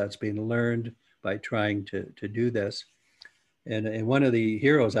hopefulness that's been learned by trying to do this. And one of the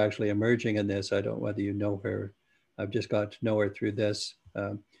heroes actually emerging in this, I don't know whether you know her, I've just got to know her through this,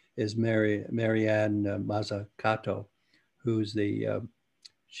 is Marianne Mazzucato, who's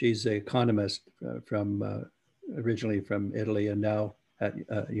she's an economist originally from Italy and now at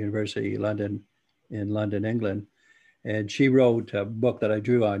University of London in London, England. And she wrote a book that I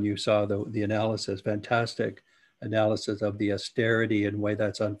drew on. You saw the analysis, fantastic analysis of the austerity and way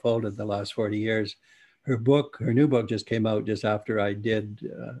that's unfolded in the last 40 years. Her new book just came out just after I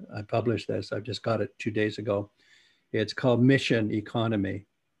published this. I just got it 2 days ago. It's called Mission Economy.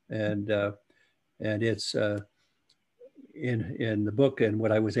 And it's in the book, and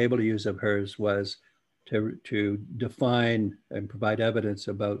what I was able to use of hers was to define and provide evidence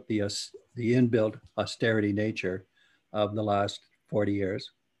about the inbuilt austerity nature of the last 40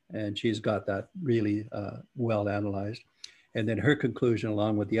 years. And she's got that really well analyzed. And then her conclusion,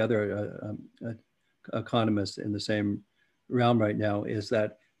 along with the other economists in the same realm right now, is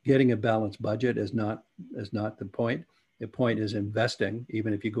that getting a balanced budget is not the point. The point is investing,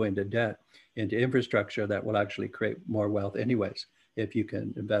 even if you go into debt, into infrastructure that will actually create more wealth anyways, if you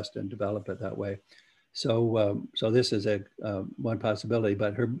can invest and develop it that way. So this is one possibility,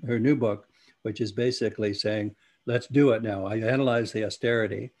 but her new book, which is basically saying let's do it now. I analyzed the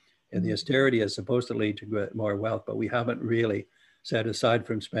austerity, and the austerity is supposed to lead to more wealth, but we haven't really said, aside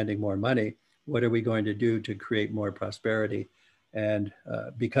from spending more money, what are we going to do to create more prosperity? And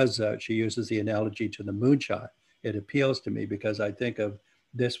because she uses the analogy to the moonshot, it appeals to me because I think of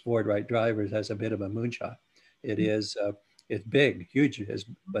this Ford Wright Drivers as a bit of a moonshot. It is, it's big, huge,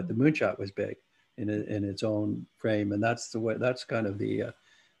 but the moonshot was big in its own frame. And that's the way, that's kind of the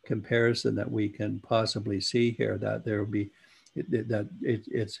comparison that we can possibly see here, that there will be,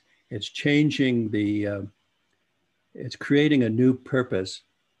 it's changing the, it's creating a new purpose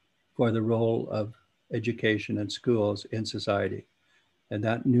for the role of education and schools in society. And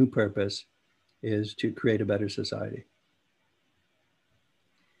that new purpose is to create a better society.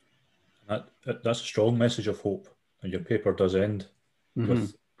 That's a strong message of hope. And your paper does end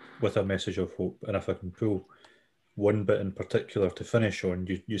with a message of hope. And if I can pull one bit in particular to finish on,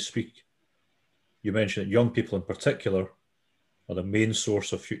 you mentioned that young people in particular are the main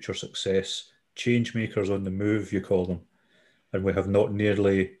source of future success, change makers on the move, you call them. And we have not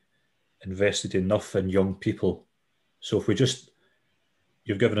nearly invested enough in young people. So if we just,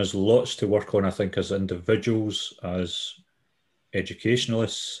 you've given us lots to work on, I think, as individuals, as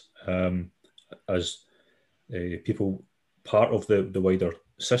educationalists, as people part of the wider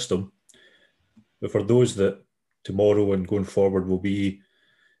system. But for those that tomorrow and going forward will be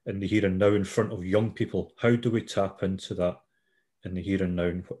in the here and now in front of young people, how do we tap into that in the here and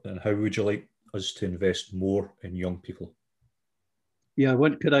now? And how would you like us to invest more in young people? Yeah,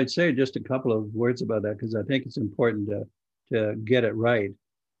 what could I say just a couple of words about that? Because I think it's important to get it right.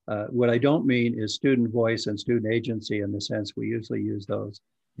 What I don't mean is student voice and student agency in the sense we usually use those.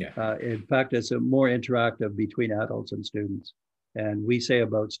 Yeah. In fact, it's a more interactive between adults and students. And we say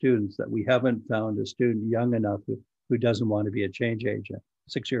about students that we haven't found a student young enough who doesn't want to be a change agent,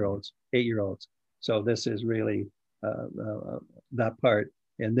 6-year-olds, 8-year-olds. So this is really that part.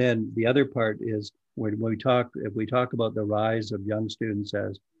 And then the other part is when if we talk about the rise of young students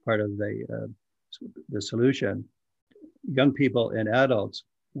as part of the solution, young people and adults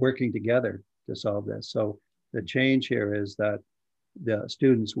working together to solve this. So the change here is that the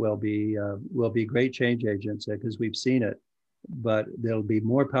students will be great change agents because we've seen it, but they'll be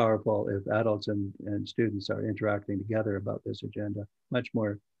more powerful if adults and students are interacting together about this agenda, much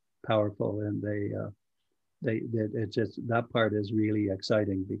more powerful. And it's just, that part is really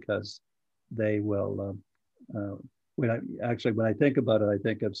exciting because they will, when I think about it, I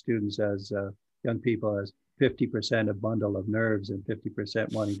think of students as young people as 50% a bundle of nerves and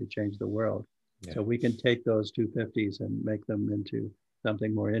 50% wanting to change the world. Yeah. So we can take those two 50s and make them into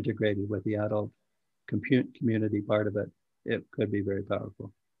something more integrated with the adult community part of it. It could be very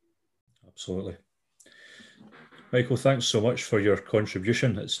powerful. Absolutely. Michael, thanks so much for your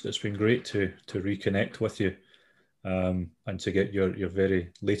contribution. It's been great to reconnect with you and to get your very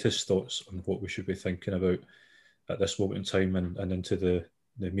latest thoughts on what we should be thinking about at this moment in time and into the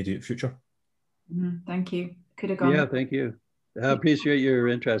immediate future. Thank you. Could have gone. Yeah, thank you. I appreciate your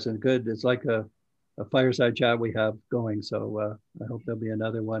interest, and good. It's like a fireside chat we have going. So I hope there'll be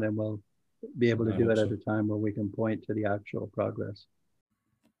another one, and we'll be able to do it at a time where we can point to the actual progress.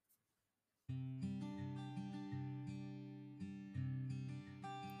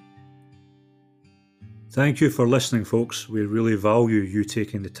 Thank you for listening, folks. We really value you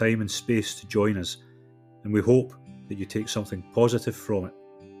taking the time and space to join us, and we hope that you take something positive from it.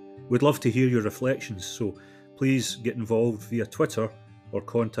 We'd love to hear your reflections, so please get involved via Twitter or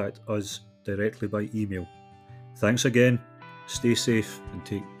contact us directly by email. Thanks again, stay safe and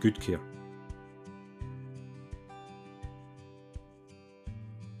take good care.